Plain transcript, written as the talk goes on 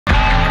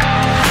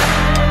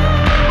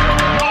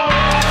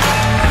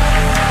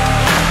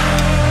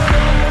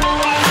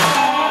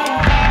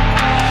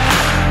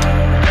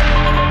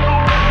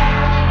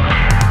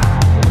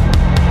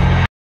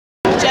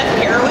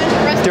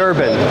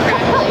Durbin.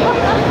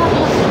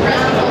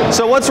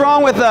 So what's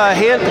wrong with the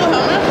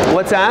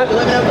What's that?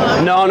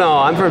 No,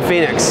 I'm from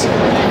Phoenix.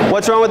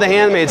 What's wrong with the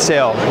Handmaid's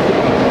Tale?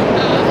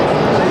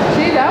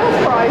 Gee, that was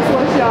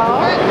priceless, y'all.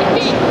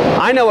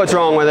 I know what's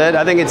wrong with it.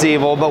 I think it's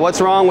evil, but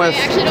what's wrong with... I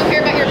actually don't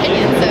care about your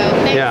opinion, so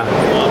thanks. Yeah.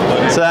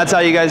 So that's how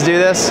you guys do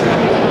this?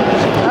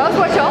 That's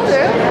what y'all do.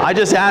 I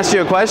just asked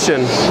you a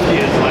question. You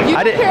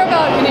don't care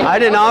about opinion. I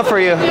didn't offer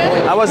you.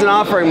 I wasn't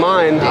offering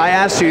mine. I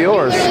asked you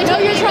yours. No,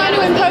 you're trying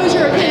to impose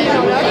your opinion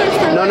on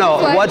others. No.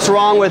 What's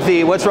wrong with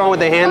the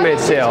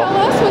Handmaid's Tale? Tell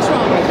us what's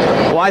wrong with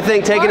it. Well, I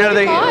think taking out of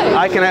the...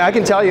 I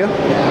can tell you.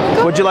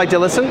 Would you like to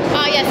listen?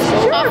 Yes.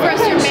 Offer us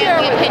your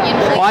manly opinion.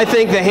 Well, I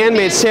think the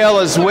Handmaid's Tale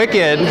is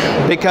wicked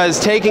because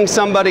taking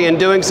somebody and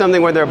doing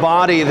something with their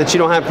body that you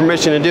don't have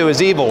permission to do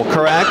is evil,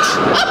 correct?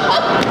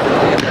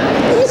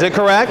 Is it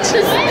correct?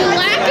 The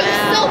lack of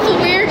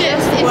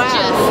self-awareness is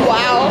just...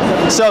 Wow.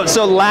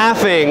 So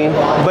laughing,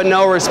 but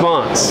no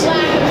response.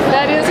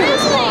 That is a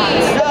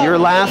response. Your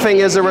laughing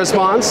is a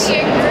response?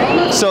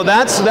 So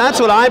that's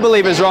what I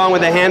believe is wrong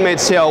with the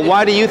Handmaid's Tale.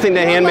 Why do you think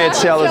the Handmaid's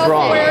Tale is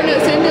wrong?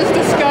 Self-awareness in this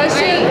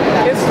discussion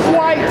is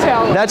quite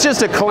telling. That's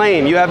just a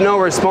claim. You have no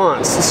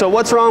response. So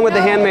what's wrong with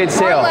the Handmaid's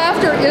Tale? Our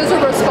laughter is a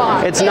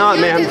response. It's not,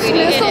 ma'am.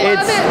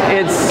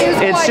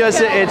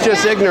 It's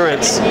just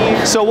ignorance.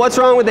 So what's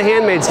wrong with the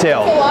Handmaid's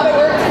Tale?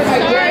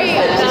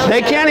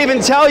 They can't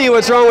even tell you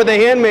what's wrong with the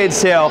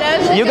Handmaid's Tale.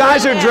 You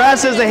guys are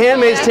dressed as the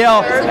Handmaid's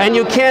Tale, and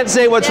you can't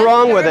say what's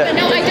wrong with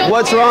it.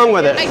 What's wrong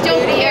with it? I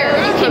don't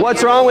care.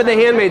 What's wrong with the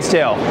Handmaid's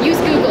Tale? Use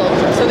Google.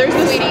 So there's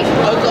this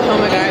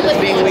Oklahoma guy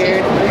that's being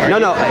weird.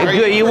 No.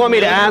 You want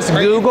me to ask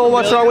Google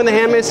what's wrong with the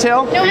Handmaid's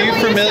Tale? Are you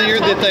familiar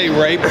that they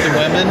rape the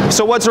women?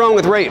 So what's wrong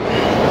with rape?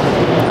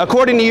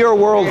 According to your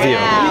worldview.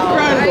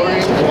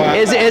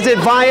 Is it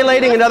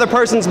violating another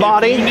person's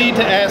body? You need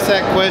to ask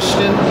that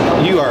question.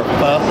 You are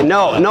fucked.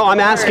 No, I'm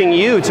asking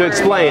you to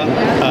explain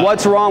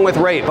what's wrong with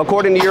rape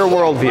according to your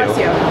worldview.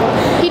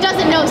 He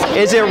doesn't know. So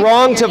Is it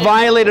wrong to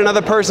violate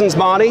another person's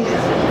body?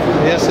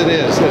 Yes, it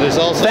is. It is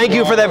also. Thank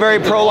you for that very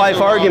pro-life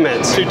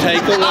argument. To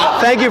take away.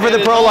 Thank you for the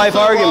pro-life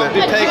argument.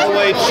 To take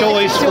away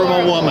choice from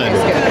a woman.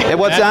 And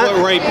what's That's that?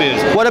 what rape is.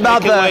 What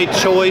about take away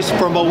choice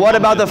from a woman. What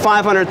about the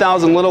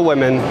 500,000 little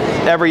women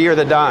every year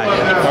that die?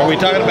 Are we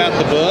talking about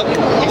the book?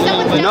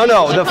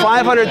 No. The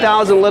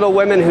 500,000 little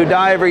women who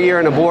die every year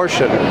in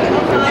abortion.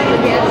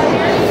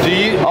 Do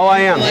you? Oh, I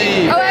am. Do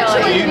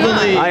you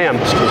believe? I am.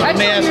 Let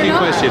me ask you a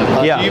question.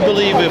 Yeah. Do you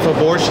believe if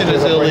abortion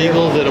is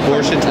illegal that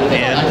abortions will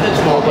end?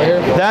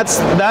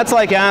 That's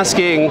like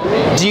asking,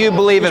 do you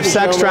believe if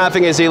sex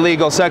trafficking is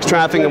illegal, sex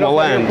trafficking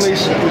will end?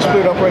 Please, we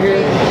split up right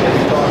here.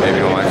 Maybe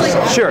you don't mind.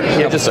 Sure.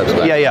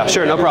 Yeah,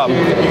 sure, no problem.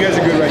 You guys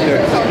are good right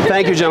there.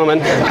 Thank you,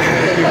 gentlemen.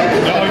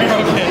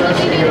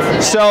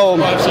 So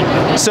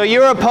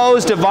you're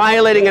opposed to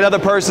violating another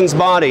person's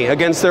body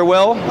against their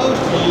will?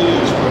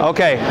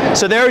 Okay,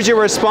 so there's your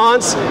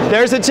response.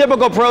 There's a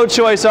typical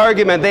pro-choice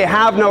argument. They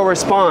have no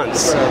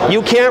response.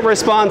 You can't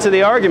respond to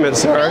the argument,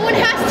 sir. no one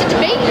has to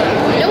debate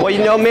it.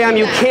 Well, ma'am,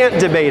 you can't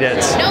debate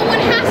it. No one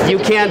has to. You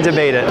can't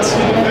debate it.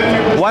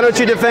 Why don't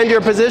you defend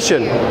your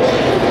position?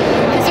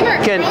 Because you're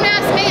a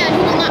grown-ass man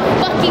who will not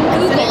fucking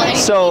Google it.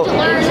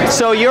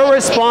 So your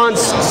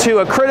response to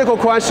a critical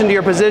question to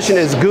your position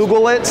is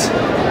Google it?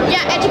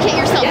 Yeah, educate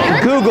yourself. You're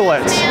a Google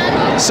it.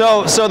 man.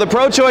 So the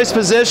pro-choice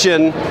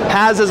position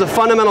has as a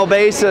fundamental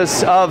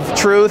basis of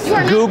truth You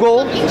are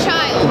Google. not a fucking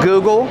child.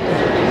 Google.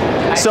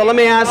 So let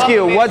me ask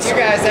you, what's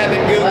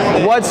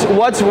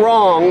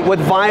wrong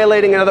with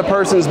violating another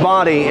person's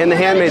body in the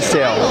Handmaid's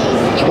Tale?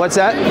 What's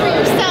that? For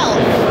yourself.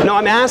 No,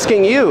 I'm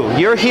asking you.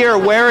 You're here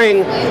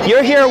wearing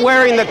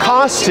the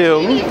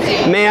costume,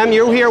 ma'am.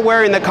 You're here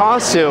wearing the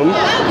costume.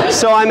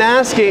 So I'm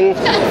asking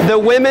the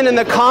women in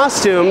the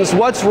costumes,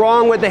 what's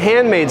wrong with the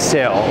Handmaid's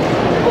Tale?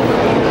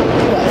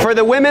 For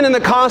the women in the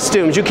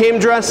costumes, you came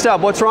dressed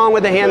up. What's wrong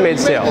with the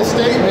Handmaid's Tale? You made the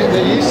statement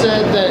that you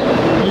said that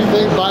you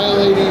think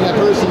violating a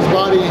person's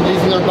body and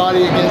using their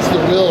body against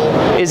their will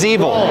is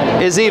evil.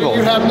 Is evil.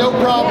 You have no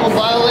problem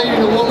violating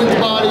a woman's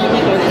body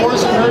and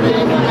forcing her to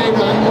incubate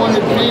an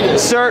unwanted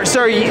fetus. That's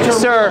okay.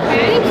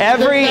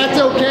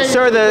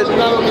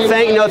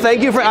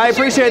 Thank you for. I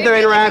appreciate the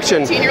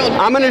interaction.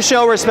 I'm going to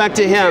show respect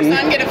to him.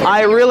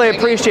 I really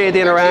appreciate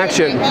the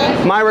interaction.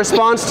 My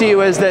response to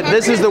you is that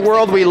this is the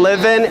world we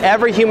live in.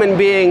 Every human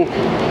being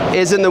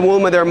is in the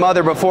womb of their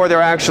mother before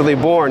they're actually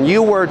born.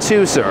 You were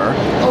too, sir.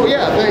 Oh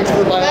yeah, thanks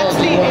for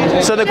biology.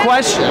 So the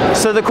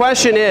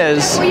question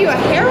is. Were you a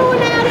heroin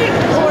addict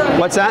or a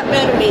What's that?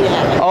 methamphetamine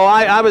addict? Oh,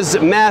 I was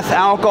meth,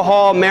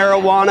 alcohol,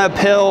 marijuana,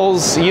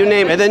 pills, you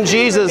name it. And then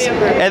Jesus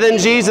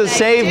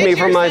saved me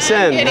from my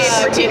sins. And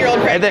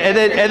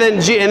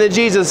then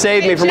Jesus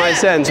saved me from my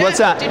sins. What's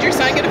that? Did your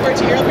son get a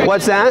 14-year-old?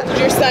 What's that? Did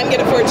your son get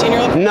a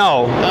 14-year-old?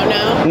 No.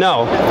 Oh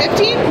no. No.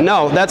 15?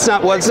 No, that's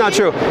not. Well, it's not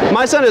true.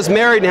 My son is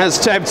married and I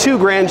have 2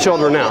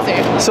 grandchildren now.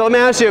 So let me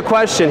ask you a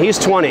question. He's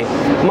 20.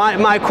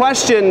 My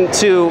question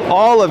to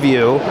all of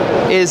you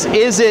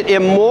is it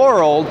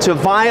immoral to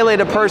violate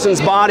a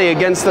person's body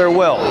against their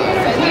will?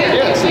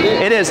 Yes, it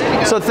is. It It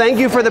is. So thank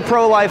you for the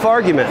pro-life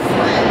argument.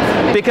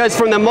 Because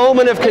from the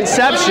moment of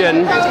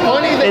conception,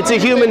 it's a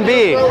human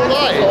being.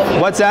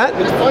 What's that?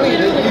 It's funny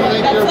that you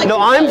think you're... No,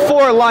 I'm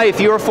for life,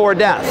 you're for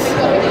death.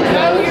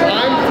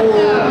 I'm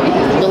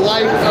for the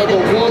life of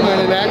a woman,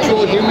 an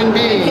actual human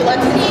being,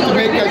 to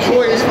make a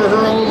choice for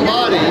her own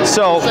body.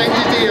 So, the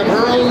sanctity of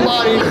her own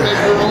body to make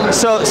her own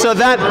So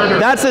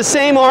that's the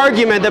same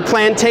argument that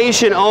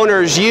plantation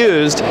owners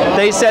used.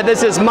 They said,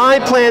 this is my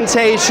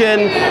plantation,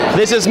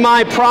 this is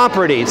my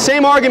property.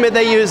 Same argument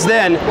they used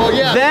then. Well,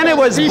 yeah, then it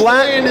was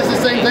black. Land is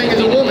the same thing as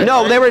a woman.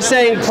 No, right? they were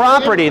saying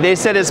property. They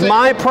said it's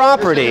my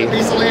property.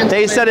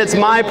 They said it's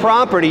my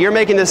property. You're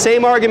making the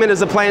same argument as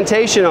the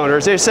plantation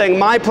owners. They're saying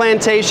my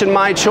plantation,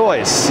 my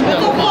choice.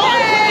 No, I'm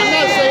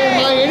not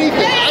saying my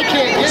anything. I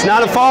can't get It's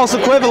not a false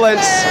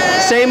equivalence.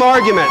 Same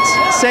argument.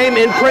 Same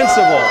in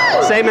principle.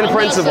 Same in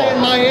principle.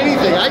 I'm not saying my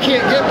anything. I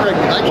can't get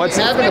pregnant. I can't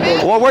have an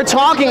abortion. Well, we're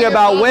talking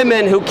about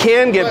women who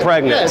can get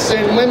pregnant. Yes,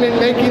 and women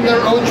making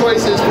their own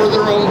choices for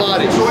their own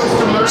bodies.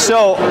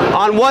 So,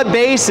 on what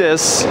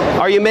basis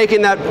are you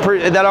making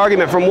that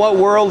argument? From what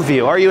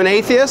worldview? Are you an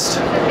atheist?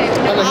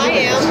 I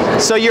am.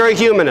 So you're a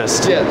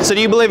humanist? Yes. So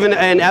do you believe in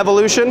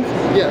evolution?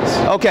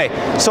 Yes. Okay,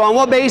 so on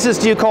what basis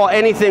do you call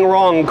anything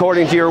wrong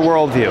according to your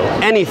worldview?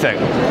 Anything.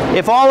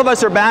 If all of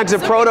us are bags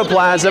of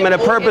protoplasm in a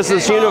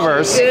purposeless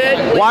universe,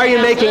 why are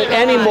you making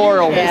any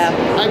moral?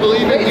 I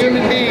believe in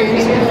human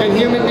beings and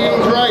human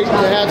beings' right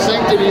to have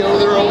sanctity over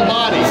their own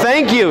bodies.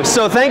 Thank you.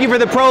 So thank you for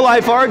the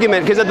pro-life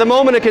argument, because at the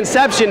moment of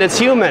conception, it's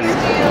human.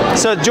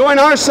 So join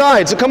our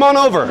side. So come on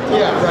over.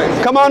 Yeah,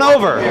 right. Come on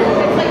over.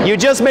 You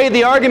just made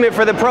the argument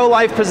for the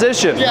pro-life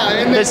position. Yeah,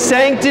 and the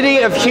sanctity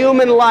of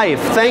human life.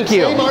 Thank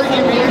you. Same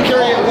argument you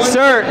carry it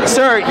one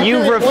Sir,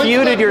 you've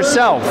refuted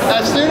yourself.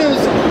 As soon as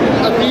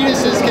a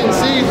fetus is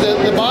conceived,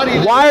 the body...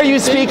 Why are you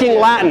speaking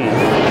Latin?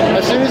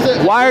 As soon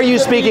as Why are you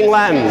speaking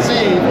Latin?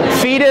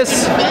 Conceived,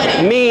 Fetus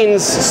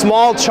means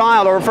small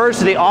child, or refers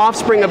to the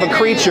offspring of a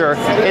creature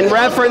in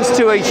reference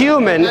to a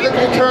human.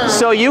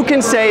 So you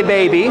can say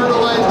baby.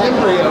 fertilized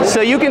embryo.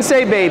 So you can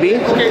say baby.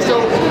 Okay, so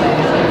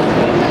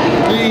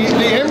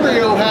the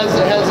embryo has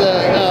a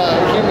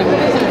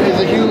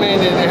human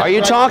and Are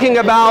you talking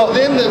about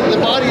then the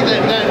body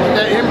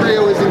that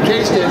embryo is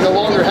encased in no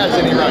longer has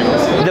any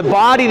rights. the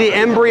body the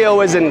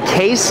embryo is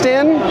encased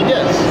in?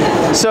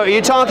 Yes. So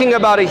you're talking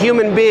about a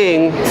human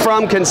being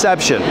from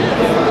conception.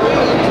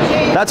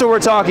 That's what we're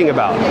talking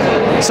about.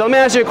 So let me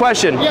ask you a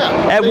question. Yeah.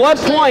 At what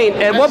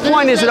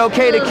point is it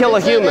okay to kill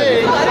a human?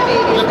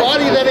 The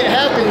body that it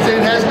happens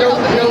in has no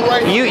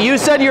right. You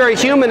said you're a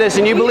humanist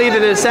and you believe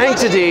in the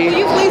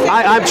sanctity.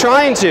 I'm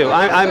trying to.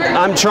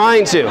 I'm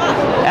trying to.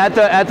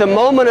 At the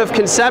moment of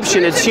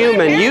conception, it's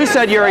human. You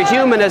said you're a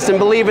humanist and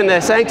believe in the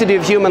sanctity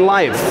of human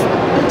life.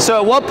 So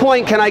at what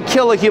point can I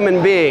kill a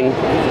human being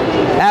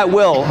at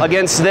will,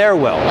 against their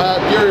will?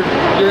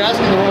 You're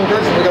asking the wrong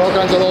person. We got all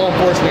kinds of law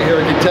enforcement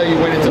here who can tell you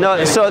when it's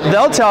No, so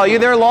they'll tell you,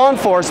 they're law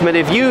enforcement.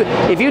 If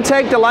you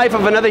take the life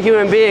of another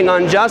human being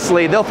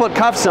unjustly, they'll put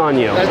cuffs on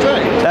you. That's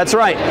right. That's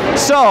right.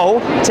 So,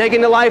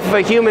 taking the life of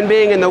a human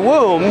being in the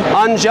womb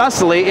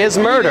unjustly is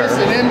murder. It's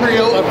an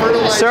embryo, a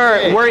fertilized Sir,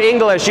 egg. we're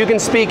English. You can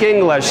speak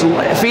English.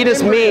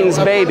 Fetus means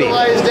A baby.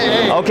 fertilized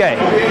egg.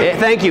 Okay,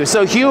 thank you.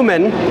 So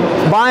human,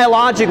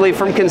 biologically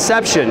from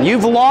conception.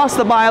 You've lost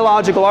the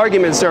biological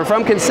argument, sir.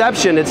 From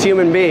conception, it's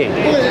human being.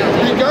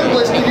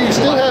 Regardless, you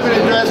still haven't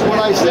addressed what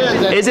I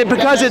said. That Is it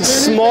because as it's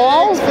soon as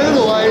small? the egg's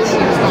fertilized,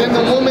 then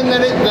the woman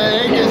that the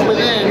egg is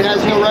within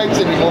has no rights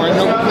anymore, and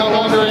no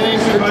longer any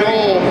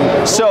control.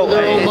 So, over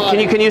their own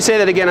body. can you say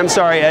that again? I'm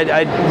sorry,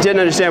 I didn't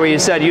understand what you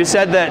said. You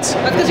said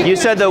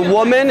the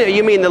woman.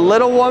 You mean the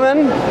little woman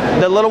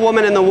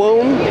in the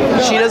womb?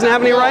 She doesn't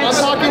have any rights.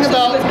 I'm talking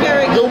about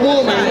the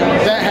woman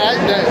that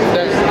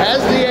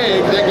has the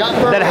egg that got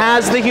fertilized. That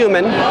has the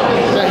human.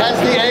 That has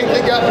the egg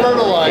that got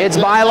fertilized. It's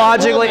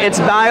biologically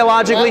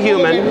That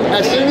human. woman,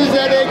 as soon as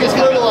that egg is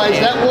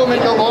fertilized, that woman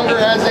no longer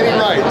has any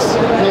rights.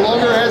 No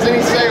longer has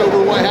any say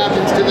over what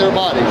happens to their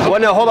body. Well,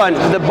 no, hold on.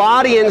 The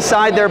body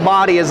inside their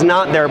body is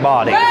not their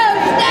body.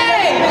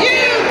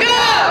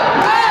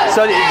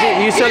 So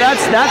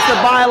that's the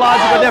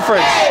biological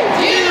difference.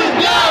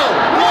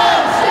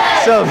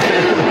 So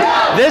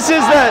this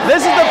is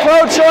the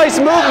pro-choice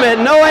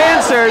movement. No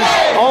answers,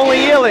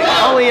 only yelling,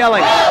 only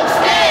yelling.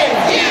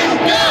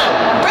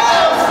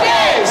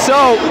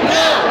 So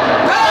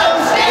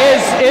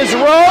is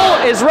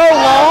Roe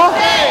law?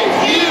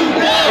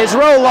 Is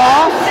Roe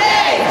law?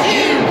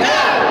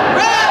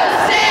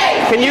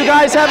 Can you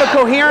guys have a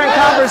coherent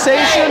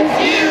conversation?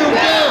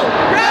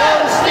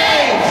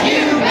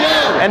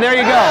 And there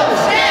you go.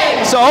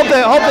 So hope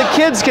the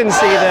kids can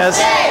see this.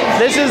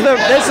 This is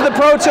the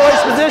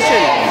pro-choice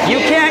position. You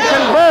can't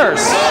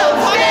converse.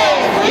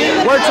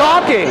 We're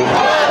talking.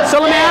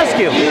 So let me ask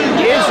you: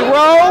 Is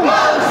Roe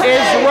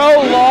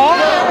law?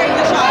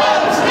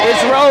 Is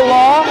Roe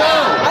law?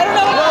 I don't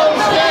know what I'm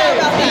saying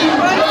about that.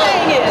 What I'm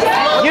saying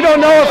is... You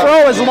don't know if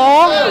Roe is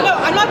law? No,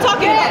 I'm not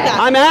talking about that.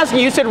 I'm asking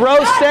you. You said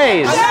Roe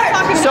stays. I'm not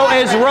talking So about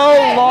is Roe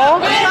law?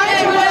 I'm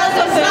trying to realize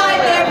something.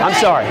 I'm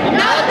sorry.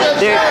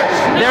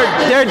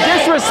 They're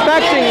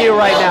disrespecting you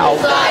right now.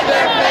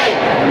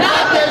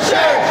 Not the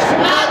church,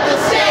 not the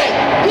state.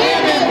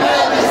 Women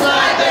will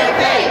decide their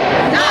fate.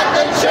 Not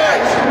the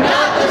church,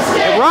 not the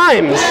state. It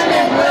rhymes.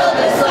 Women will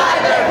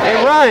decide their fate.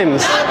 It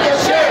rhymes. Not the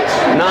church,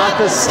 Not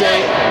the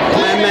state.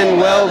 Women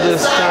will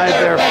decide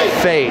their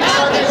fate.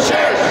 Not the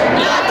church,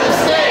 not the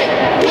state.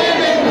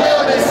 Women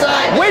will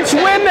decide. Which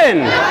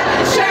women? Not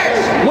the church.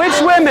 Which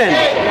women?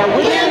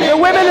 The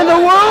women in the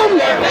womb?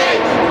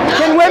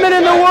 Can women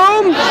in the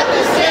womb? Not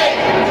the state.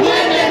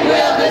 Women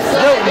will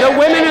decide. The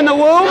women in the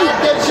womb?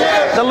 The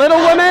church. The little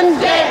women?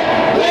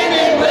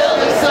 Women will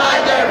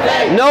decide their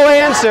fate. No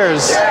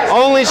answers.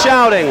 Only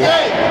shouting.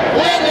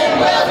 Women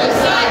will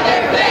decide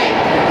their fate.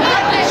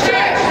 Not the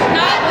church,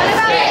 not the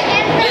state.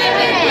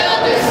 Women will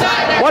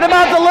decide their fate. What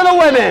about the little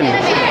women?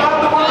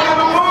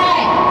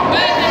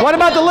 What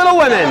about the little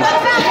women?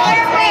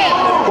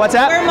 What's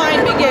that? Where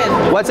mine begin.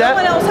 What's that? No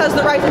one else has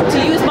the right to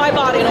use my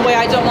body in a way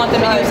I don't want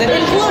them to use it,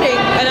 including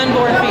an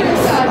unborn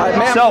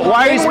fetus. So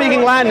why are you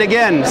speaking Latin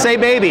again? Say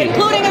baby.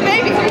 Including a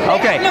baby. They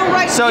Okay. have no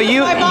right So to use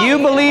you my body you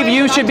in a believe way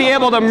you that should be I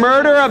able to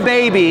murder a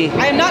baby?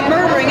 I am not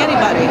murdering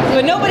anybody,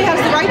 but nobody has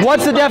the right to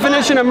What's the use my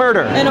definition body of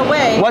murder? in a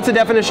way. What's the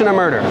definition of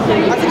murder?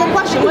 That's a good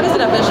question. What is the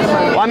definition of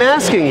murder? Well, I'm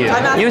asking you.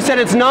 I'm asking- You said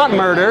it's not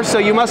murder, so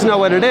you must know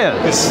what it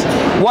is.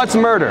 What's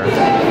murder?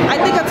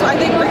 I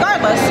think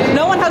regardless,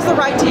 no one has the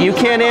right to You use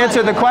can't my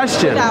answer the body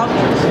question. without-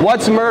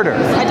 What's murder?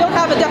 I don't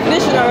have a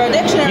definition or a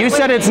dictionary. You with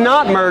said me. it's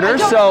not murder, I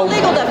don't so have a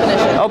legal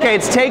definition. okay,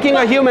 it's taking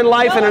a human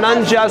life in an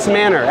unjust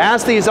manner.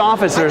 Ask these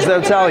officers,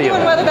 they'll tell you.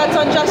 Whether that's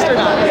unjust or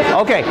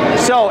not. Okay,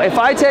 so if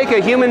I take a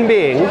human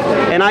being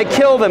and I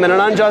kill them in an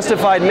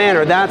unjustified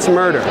manner, that's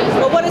murder.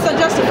 Well, what is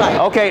unjustified?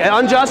 Okay,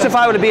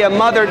 unjustified would be a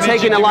mother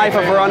taking the life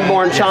of her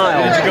unborn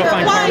child. You're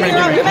applying your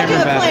own, you're making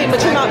a claim,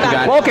 but you're not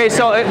valid. Well, okay,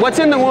 so what's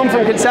in the womb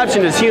from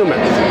conception is human.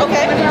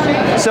 Okay.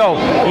 So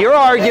you're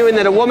arguing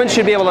that a woman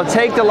should be able to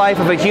take the life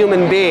of a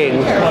human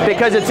being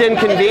because it's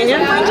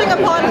inconvenient? Infringing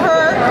upon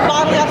her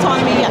bodily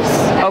autonomy,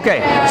 yes.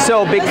 Okay,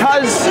 so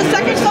because... The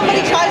second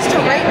somebody tries to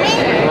rape me,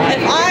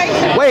 if I...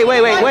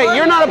 Wait,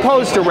 you're not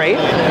opposed to rape.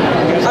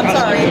 I'm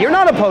sorry. You're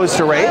not opposed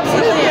to rape.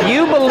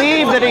 You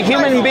believe that a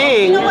human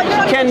being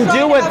can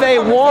do what they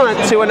want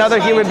to another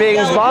human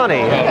being's body.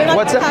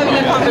 What's that? Having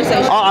a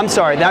conversation. Oh, I'm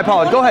sorry, I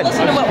apologize. Go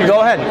ahead.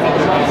 Go ahead.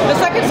 The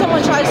second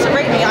someone tries to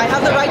rape me, I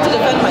have the right to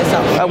defend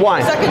myself.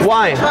 Why? The second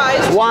Why? someone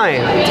tries to Why?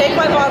 take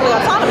my bodily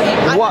autonomy,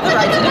 I have the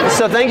right to defend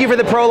So thank you for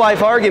the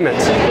pro-life argument.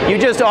 You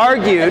just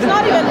argued.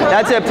 not even pro-life.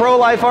 That's a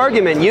pro-life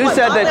argument. You What,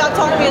 said bodily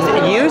autonomy is that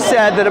pro-life? you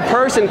said that a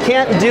person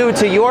can't do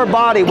to your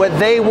body what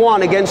they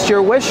want against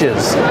your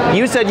wishes.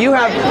 You said you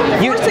have.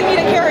 forcing me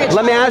to carry a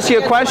Let me child ask you a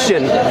against my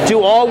question. wishes.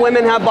 Do all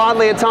women have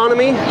bodily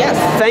autonomy?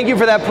 Yes. Thank you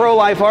for that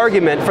pro-life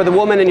argument for the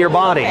woman in your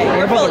body.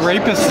 What about the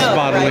rapist's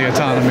bodily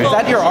autonomy? Is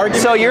that your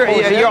argument? So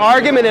your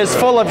argument is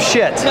full of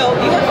shit. No,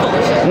 you are full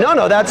of shit.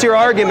 No, that's your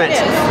argument.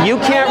 You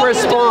can't I know you do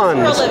this respond,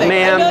 for a living.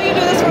 ma'am. I know you do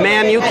this for a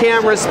Ma'am, living. you I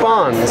can't just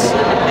respond.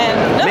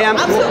 And no, Ma'am,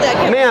 absolutely, I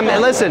can't ma'am,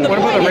 respond. listen. The What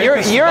about point the is-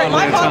 rapist's you're-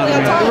 bodily My bodily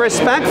autonomy?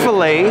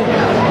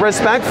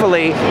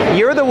 Respectfully,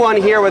 you're the one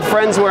here with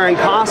friends wearing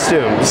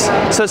costumes.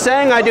 So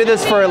saying I do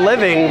this for a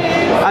living,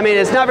 I mean,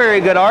 it's not a very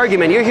good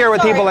argument. You're here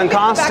with people in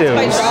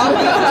costumes.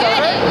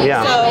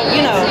 Yeah. So,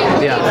 you know.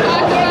 Yeah. Talk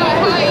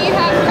about how you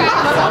have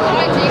practiced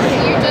logic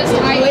and you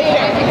just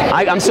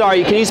hide it. I'm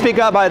sorry. Can you speak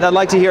up? I'd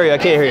like to hear you. I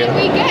can't hear you.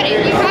 We get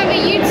it. You have a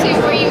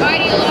YouTube where you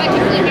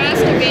ideologically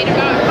masturbate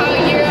about how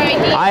your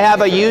idea. I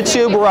have a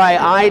YouTube where I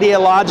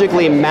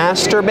ideologically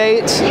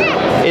masturbate.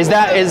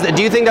 Yeah.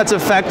 Do you think that's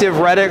effective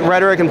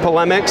rhetoric and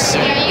polemics?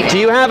 Yeah, you Do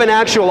you have an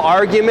actual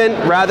argument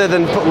rather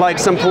than like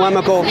some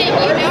polemical?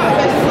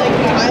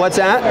 What's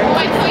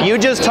that? You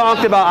just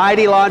talked about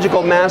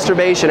ideological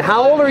masturbation.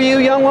 How old are you,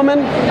 young woman?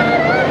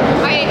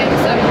 I am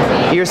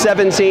 17. You're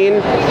 17,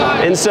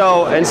 and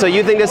so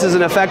you think this is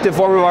an effective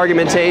form of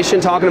argumentation,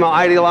 talking about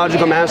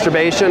ideological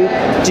masturbation?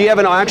 Do you have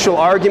an actual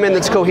argument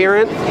that's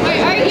coherent?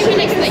 My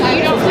argument is that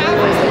you don't have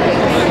one.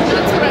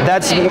 That's what I'm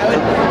That's,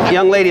 saying.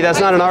 young lady, that's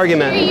not an Hear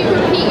argument. you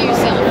repeat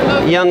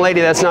yourself. Young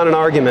lady, that's not an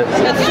argument.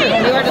 That's true.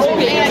 You are just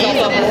repeating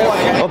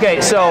yourself.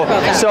 Okay, so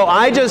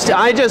I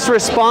just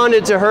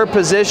responded to her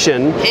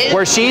position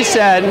where she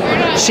said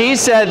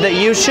that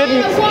you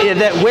shouldn't,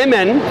 that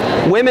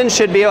women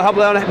should be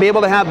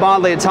able to have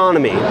bodily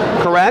autonomy,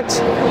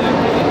 correct?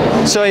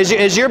 So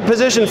is your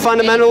position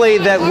fundamentally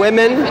that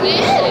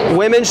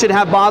women should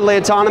have bodily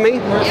autonomy?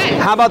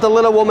 How about the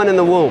little woman in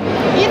the womb?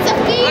 It's a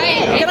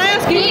fetus. Can I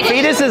ask you?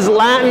 Fetus is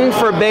Latin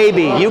for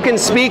baby. You can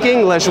speak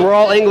English. We're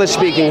all English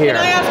speaking here.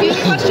 Can I ask you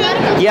a question?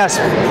 Yes.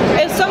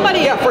 If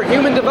somebody For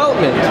human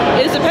development.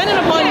 is dependent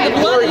upon the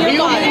blood in your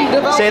body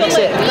Say to that-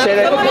 live, say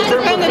that- someone is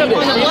dependent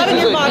upon the blood in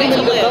your body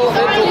to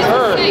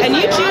live, and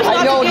you choose not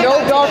I know to give no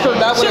that doctor to them,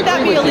 that would should that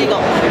agree be with you.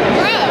 illegal?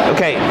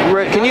 Okay.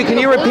 Can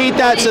you repeat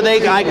that so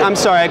I'm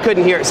sorry, I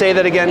couldn't hear. Say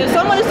that again. If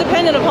someone is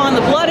dependent upon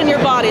the blood in your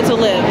body to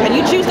live, and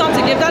you choose not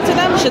to give that to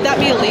them, should that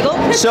be illegal?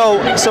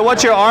 So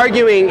what you're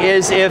arguing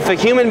is if if a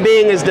human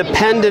being is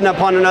dependent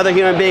upon another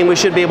human being, we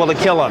should be able to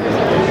kill him.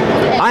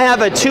 I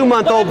have a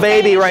 2-month-old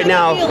baby right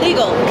now.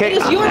 Okay,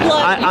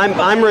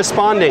 I'm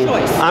responding.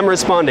 I'm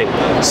responding.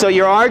 So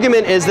your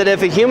argument is that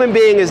if a human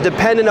being is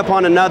dependent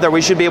upon another, we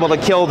should be able to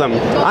kill them.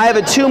 I have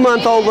a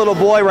 2-month-old little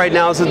boy right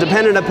now who's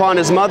dependent upon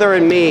his mother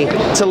and me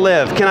to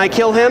live. Can I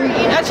kill him?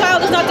 That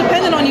child is not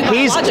dependent on you.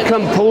 He's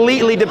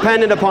completely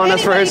dependent upon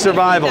us for his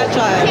survival.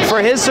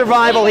 For his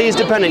survival, he's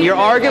dependent. Your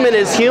argument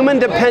is human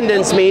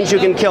dependence means you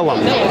can kill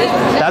him.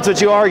 That's what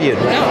you argued.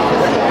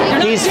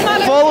 He's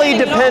fully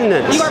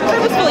dependent. You are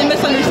purposefully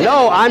misunderstanding.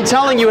 No, I'm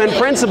telling you in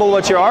principle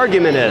what your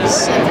argument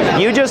is.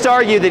 You just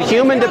argued that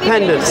human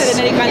dependence.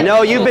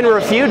 No, you've been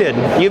refuted.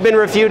 You've been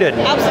refuted.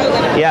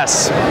 Absolutely.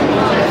 Yes.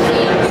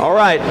 All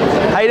right.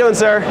 How you doing,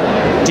 sir?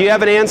 Do you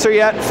have an answer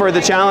yet for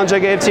the challenge I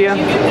gave to you?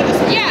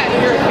 Yeah.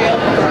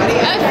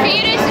 A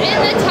fetus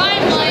in the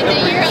timeline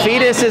that you're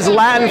Fetus is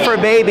Latin for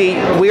baby.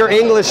 We're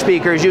English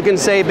speakers. You can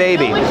say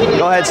baby.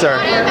 Go ahead, sir.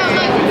 I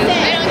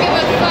don't give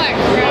a fuck,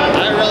 bro.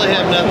 I really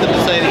have nothing to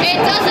say to you. It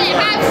doesn't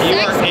have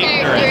sex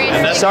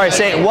characteristics. Sorry,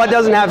 say what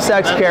doesn't have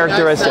sex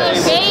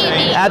characteristics?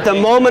 Baby. At the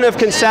moment of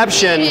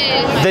conception,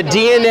 the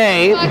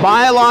DNA,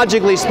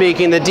 biologically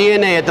speaking, the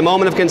DNA at the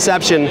moment of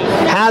conception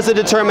has a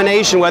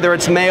determination whether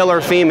it's male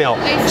or female.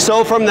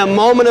 So from the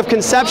moment of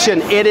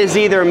conception, it is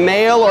either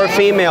male or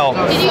female.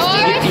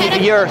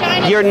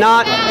 You're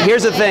not,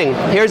 here's the thing,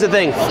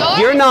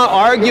 you're not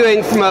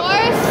arguing from a,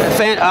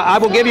 I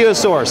will give you a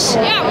source.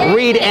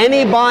 Read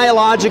any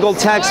biological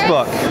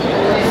textbook.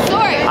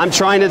 I'm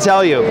trying to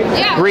tell you.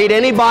 Read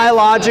any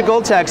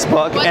biological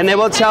textbook and they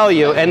will tell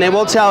you,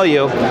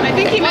 I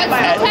think he meant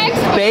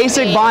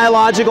basic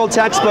biological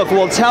textbook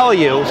will tell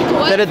you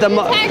that at the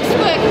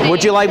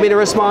would you like me to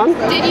respond?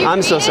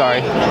 I'm so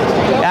sorry.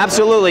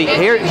 Absolutely.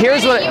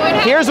 Here's what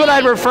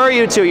I'd refer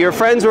you to. Your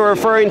friends were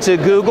referring to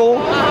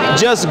Google.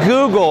 Just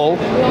Google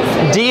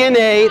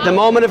DNA, the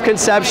moment of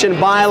conception,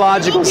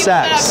 biological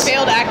sex.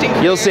 Failed acting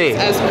You'll see.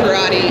 as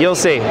karate. You'll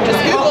see.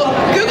 Just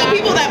Google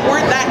people that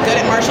weren't that good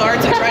at martial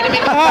arts and try to make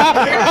it.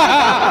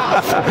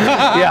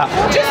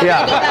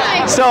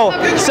 Yeah. So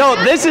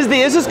this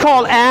is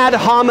called ad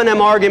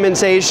hominem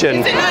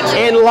argumentation.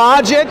 In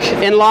logic,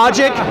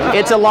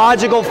 it's a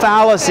logical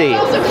fallacy.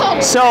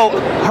 So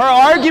her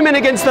argument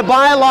against the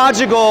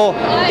biological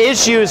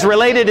issues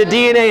related to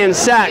DNA and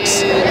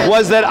sex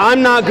was that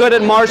I'm not good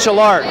at martial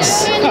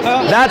arts.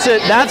 That's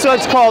it. That's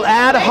what's called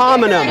ad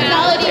hominem.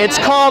 It's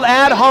called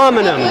ad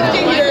hominem.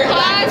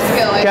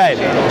 Okay.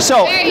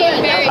 So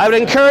I would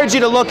encourage you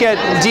to look at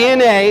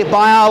DNA,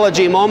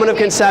 biology, moment of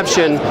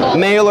conception,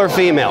 male or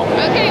female.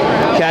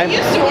 Okay?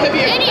 Anyway,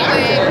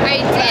 I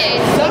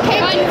did.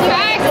 Fun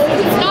fact,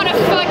 it's not a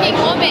fucking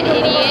woman,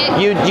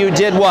 idiot. You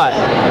did what? I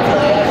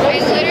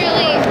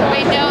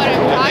know what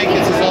I'm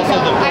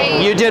talking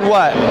about. You did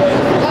what?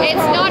 It's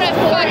not a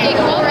fucking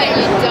woman,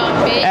 you dumb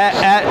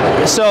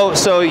bitch.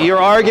 So your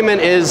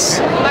argument is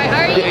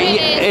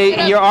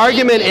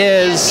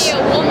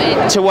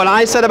to what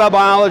I said about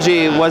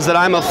biology was that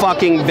I'm a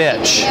fucking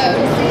bitch.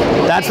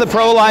 That's the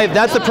pro-life,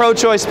 that's the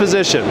pro-choice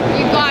position.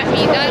 You got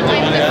me. That's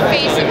like the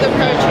face of the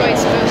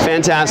pro-choice movement.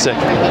 Fantastic.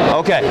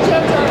 Okay.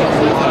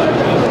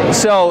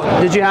 So,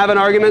 did you have an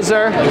argument,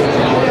 sir,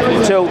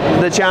 to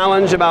the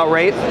challenge about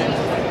rape?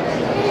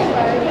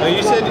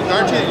 You said,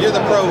 you're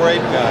the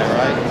pro-rape guy,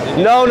 right?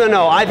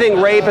 No. I think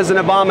rape is an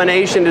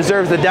abomination,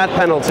 deserves the death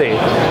penalty.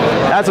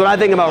 That's what I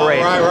think about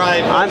rape.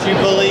 Right. But you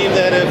believe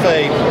that if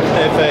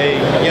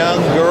a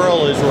young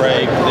girl is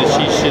raped, that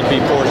she should be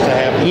forced to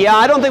have it? Yeah,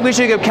 I don't think we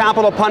should give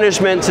capital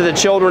punishment to the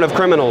children of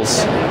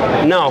criminals.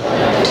 No.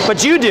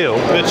 But you do.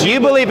 You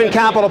believe in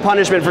capital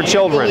punishment for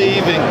children. You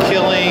believe in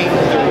killing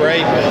the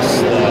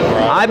rapist, though,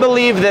 right? I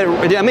believe that,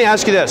 let me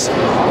ask you this.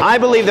 I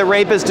believe that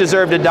rapists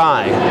deserve to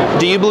die.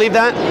 Do you believe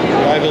that?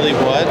 I believe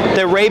what?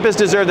 That rapists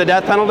deserve the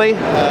death penalty?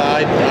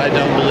 I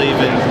don't believe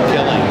in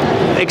killing.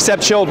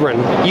 Except children.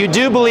 You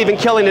do believe in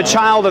killing the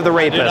child of the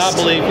rapist. I do not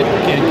believe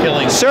in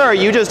killing. Sir,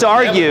 you just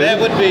argued. That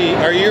would be,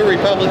 are you a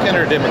Republican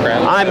or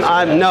Democrat?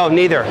 No,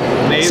 neither.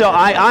 So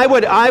I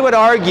would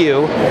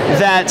argue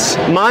that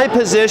my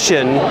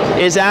position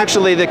is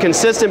actually the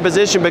consistent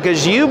position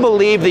because you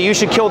believe that you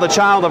should kill the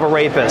child of a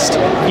rapist.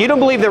 You don't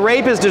believe the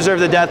rapists deserve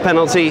the death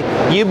penalty.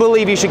 You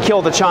believe you should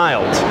kill the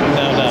child.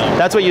 No.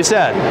 That's what you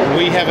said.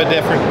 We have a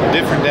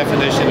different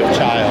definition of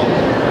child.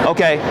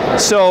 Okay,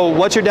 so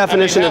what's your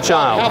definition of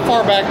child? How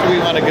far back do we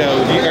want to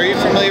go? Are you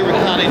familiar with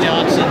Connie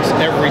Johnson's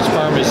 "Every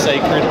Sperm is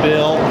Sacred"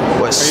 bill?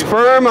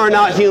 Sperm are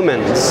not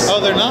humans.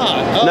 Oh, they're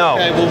not. Oh, no.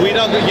 Okay. Well, you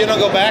don't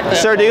go back that.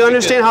 Sir, do you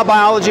understand how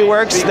biology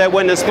works? That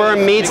when the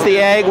sperm meets the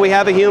egg, we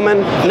have a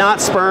human, not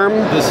sperm.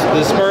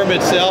 The sperm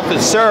itself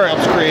is what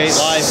helps create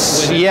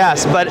life.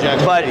 Yes, but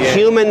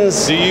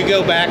humans. Do you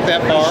go back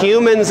that far?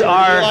 Humans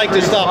are. You like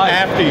to stop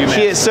after you,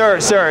 man. Sir.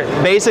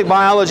 Basic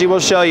biology will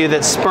show you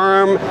that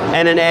sperm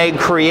and an egg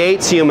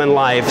creates human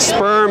life.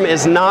 Sperm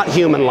is not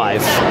human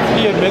life.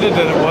 He admitted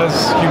that it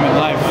was human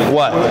life.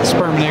 What?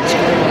 Sperm and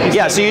egg.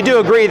 Yeah, so you do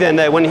agree then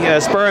that when a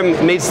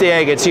sperm meets the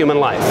egg, it's human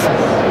life.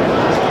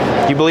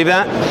 You believe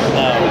that?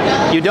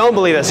 No. You don't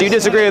believe it, so you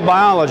disagree with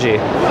biology.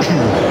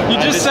 You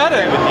just said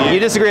it. You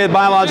disagree with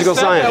biological You just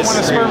said science. that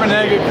when a sperm and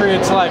egg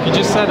creates life. You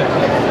just said it.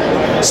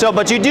 So,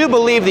 but you do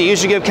believe that you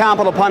should give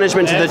capital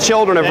punishment to the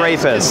children of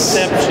rapists.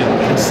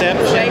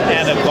 Conception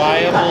and a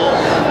viable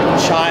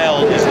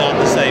child is not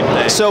the same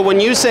thing. So when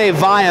you say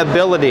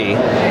viability,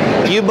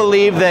 you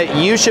believe that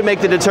you should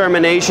make the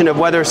determination of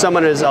whether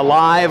someone is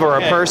alive or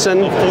a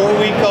person? A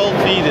 4-week-old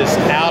fetus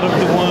out of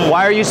the womb.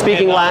 Why are you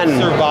speaking Latin?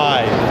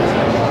 Survive.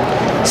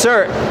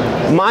 Sir,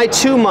 my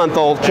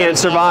 2-month-old can't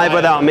survive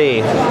without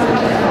me.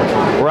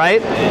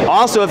 Right?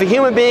 Also, if a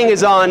human being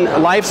is on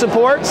life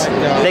support,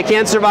 they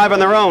can't survive on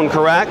their own,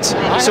 correct?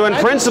 So in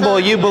principle,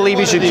 you believe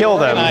you should kill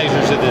them.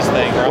 Organizers of this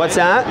thing, right? What's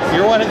that?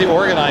 You're one of the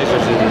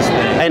organizers of this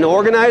thing. An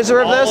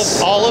organizer of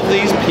this? All of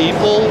these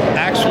people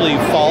actually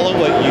follow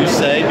what you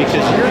say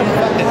because you're a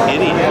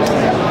fucking idiot.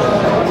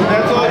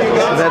 That's all you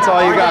got. That's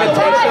all you got.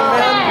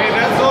 Hey,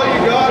 that's all you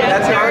got.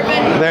 That's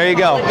Durbin. There you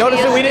go.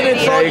 Notice that we didn't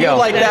insult you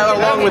like that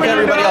along with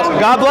everybody else.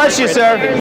 God bless you, sir.